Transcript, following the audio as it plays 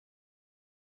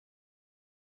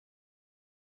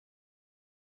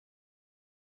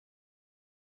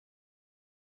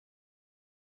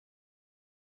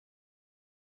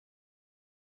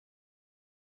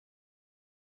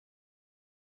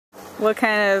What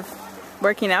kind of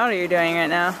working out are you doing right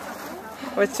now?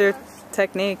 What's your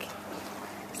technique?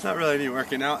 It's not really any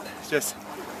working out, it's just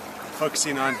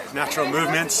focusing on natural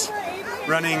movements,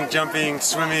 running, jumping,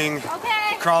 swimming,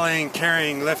 crawling,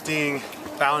 carrying, lifting,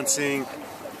 balancing,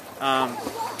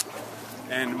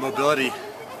 and mobility.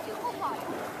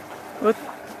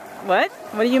 What?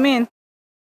 What do you mean?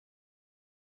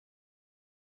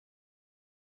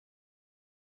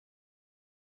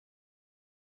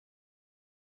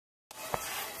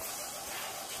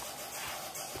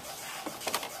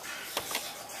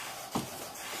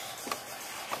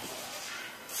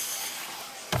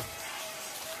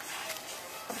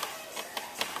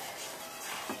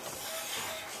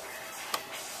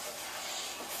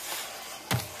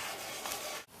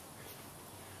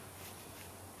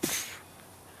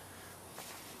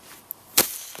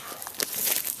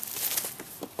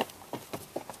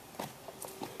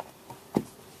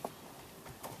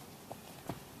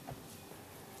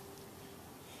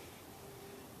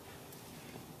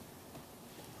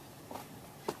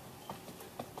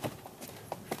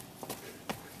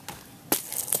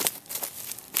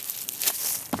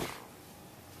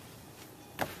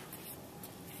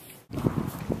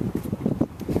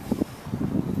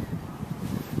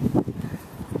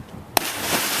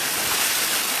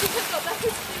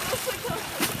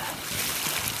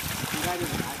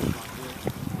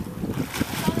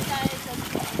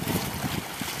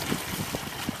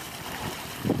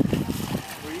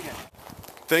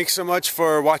 Thanks so much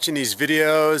for watching these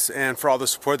videos and for all the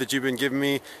support that you've been giving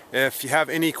me. If you have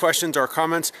any questions or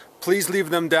comments, please leave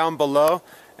them down below.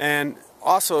 And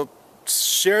also,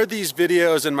 share these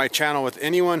videos in my channel with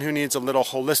anyone who needs a little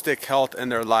holistic health in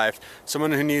their life.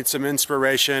 Someone who needs some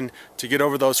inspiration to get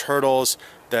over those hurdles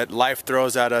that life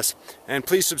throws at us. And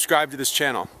please subscribe to this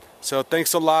channel. So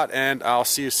thanks a lot, and I'll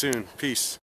see you soon. Peace.